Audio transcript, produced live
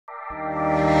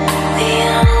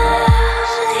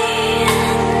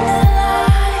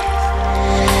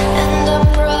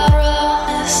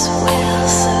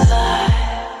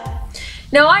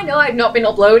Now I know I've not been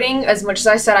uploading as much as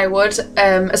I said I would,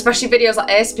 especially videos like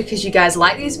this because you guys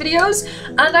like these videos,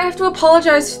 and I have to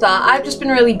apologise for that. I've just been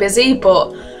really busy,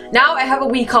 but now I have a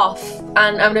week off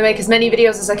and I'm going to make as many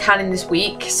videos as I can in this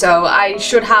week, so I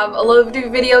should have a load of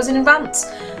videos in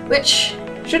advance, which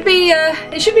should be,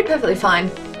 it should be perfectly fine.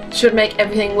 Should make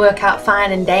everything work out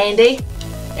fine and dandy.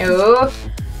 Oh.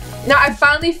 Now I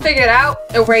finally figured out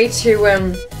a way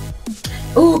to,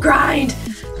 grind!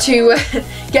 To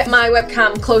get my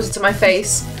webcam closer to my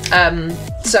face,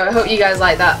 so I hope you guys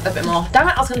like that a bit more. Damn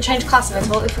it, I was going to change class and I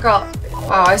totally forgot.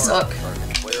 Wow, I suck.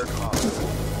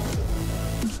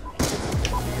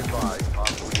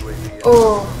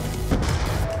 Oh.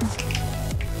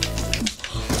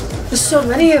 There's so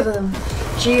many of them.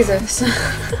 Jesus.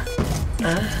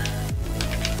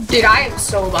 Dude, I am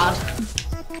so bad.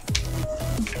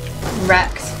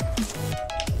 Wrecked.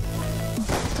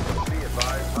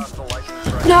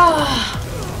 No!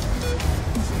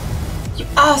 You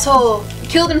asshole! He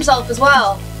killed himself as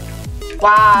well.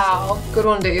 Wow, good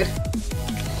one, dude.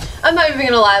 I'm not even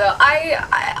gonna lie though.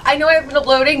 I know I've been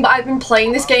uploading, but I've been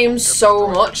playing this game so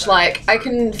much. Like, I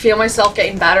can feel myself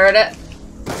getting better at it.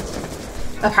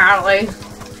 Apparently.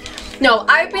 No,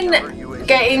 I've been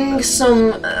getting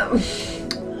some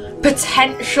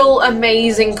potential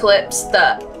amazing clips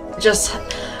that just.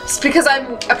 It's because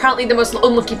I'm apparently the most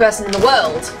unlucky person in the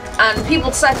world, and people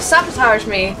decide to sabotage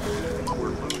me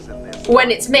when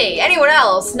it's me. Anyone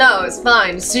else, no, it's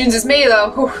fine. As soon as it's me though,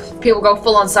 whew, people go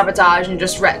full on sabotage and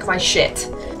just wreck my shit.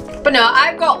 But no,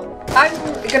 I'm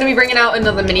gonna be bringing out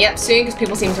another mini-ep soon because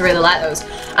people seem to really like those,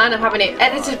 and I'm having it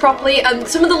edited properly, and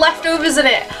some of the leftovers in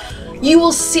it, you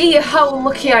will see how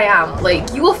unlucky I am.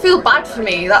 Like, you will feel bad for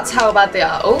me, that's how bad they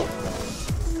are. Oh.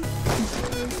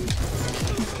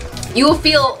 You will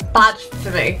feel bad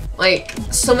for me. Like,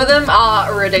 some of them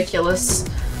are ridiculous.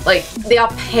 Like, they are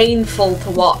painful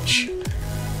to watch.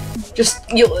 Just,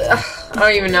 I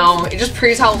don't even know. It just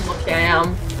proves how unlucky I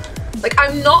am. Like,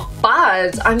 I'm not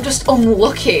bad. I'm just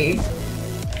unlucky.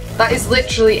 That is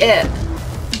literally it.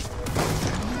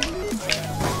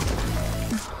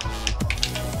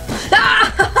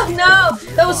 Ah! No!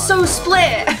 That was so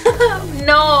split!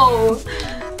 No!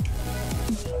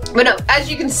 But no, as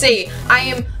you can see, I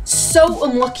am so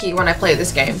unlucky when I play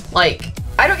this game. Like,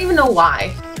 I don't even know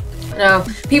why. No,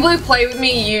 people who play with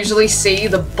me usually see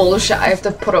the bullshit I have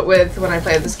to put up with when I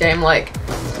play this game. Like,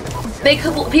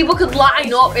 people could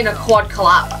line up in a quad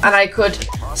collab and I could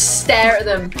stare at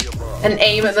them and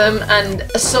aim at them and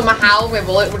somehow my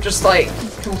bullet would just like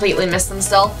completely miss them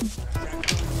still.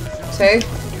 See?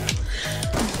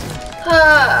 Oh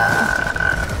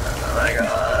my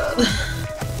god.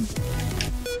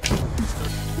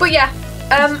 But yeah,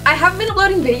 I haven't been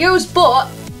uploading videos, but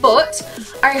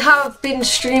I have been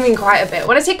streaming quite a bit.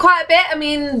 When I say quite a bit, I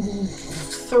mean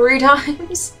 3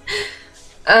 times.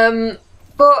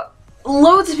 But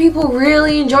loads of people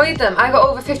really enjoyed them. I got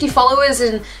over 50 followers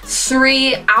in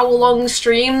 3 hour-long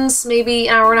streams, maybe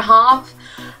an hour and a half,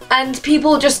 and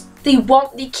people just they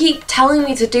keep telling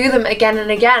me to do them again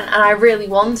and again, and I really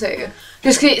want to,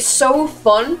 just because it's so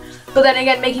fun. But then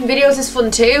again, making videos is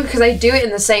fun too, because I do it in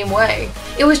the same way.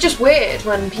 It was just weird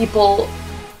when people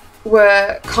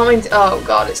were commenting. Oh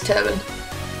god, it's Turban.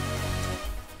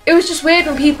 It was just weird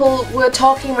when people were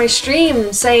talking my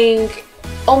stream saying,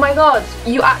 oh my god,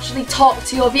 you actually talk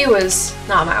to your viewers.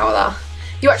 No, I'm out of that.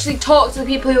 You actually talk to the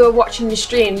people who are watching your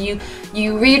stream.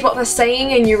 You read what they're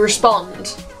saying and you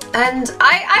respond. And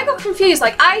I got confused.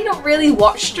 Like, I don't really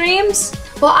watch streams,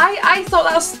 but I thought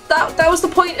that was the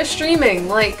point of streaming,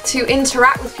 like, to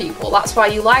interact with people. That's why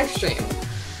you live stream.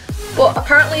 But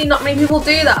apparently not many people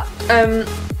do that.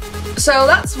 So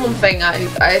that's one thing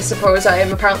I suppose I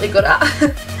am apparently good at.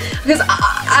 Because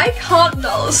I can't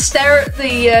not stare at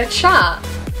the chat.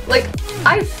 Like,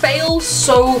 I fail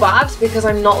so bad because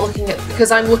I'm looking at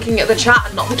the chat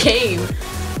and not the game.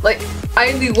 Like,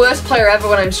 I'm the worst player ever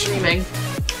when I'm streaming.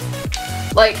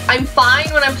 Like, I'm fine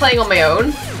when I'm playing on my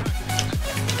own.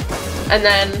 And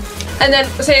then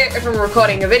say if I'm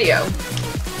recording a video,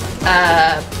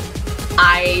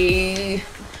 I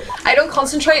don't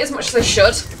concentrate as much as I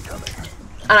should.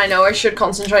 And I know I should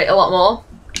concentrate a lot more.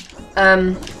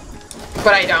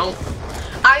 But I don't.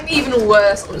 I'm even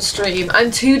worse on stream.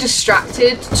 I'm too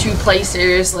distracted to play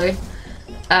seriously.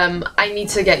 I need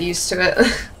to get used to it.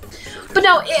 But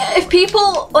no, if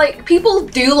people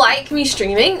do like me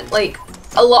streaming, like,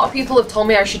 a lot of people have told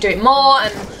me I should do it more,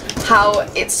 and how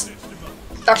I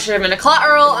should have been a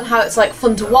collateral, and how it's like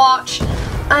fun to watch,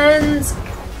 And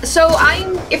so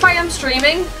if I am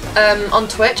streaming on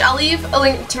Twitch, I'll leave a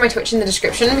link to my Twitch in the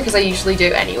description because I usually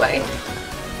do anyway.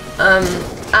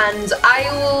 And I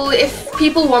will, if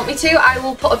people want me to, I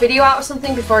will put a video out or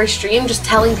something before I stream, just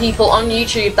telling people on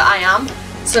YouTube that I am,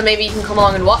 so maybe you can come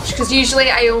along and watch, because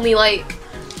usually I only like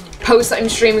post that I'm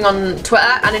streaming on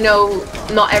Twitter, and I know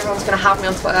not everyone's gonna have me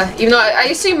on Twitter, even though I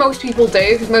assume most people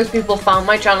do, because most people found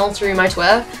my channel through my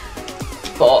Twitter.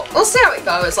 But we'll see how it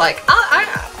goes. Like,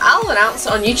 I'll announce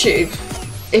it on YouTube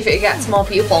if it gets more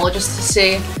people, just to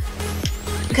see,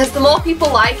 because the more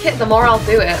people like it, the more I'll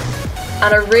do it.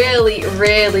 And I really,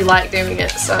 really like doing it,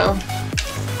 so.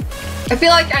 I feel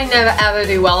like I never ever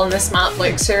do well on this map,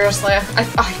 like seriously.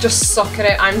 I just suck at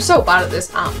it. I'm so bad at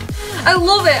this map. I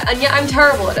love it, and yet I'm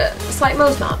terrible at it. It's like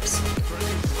most maps.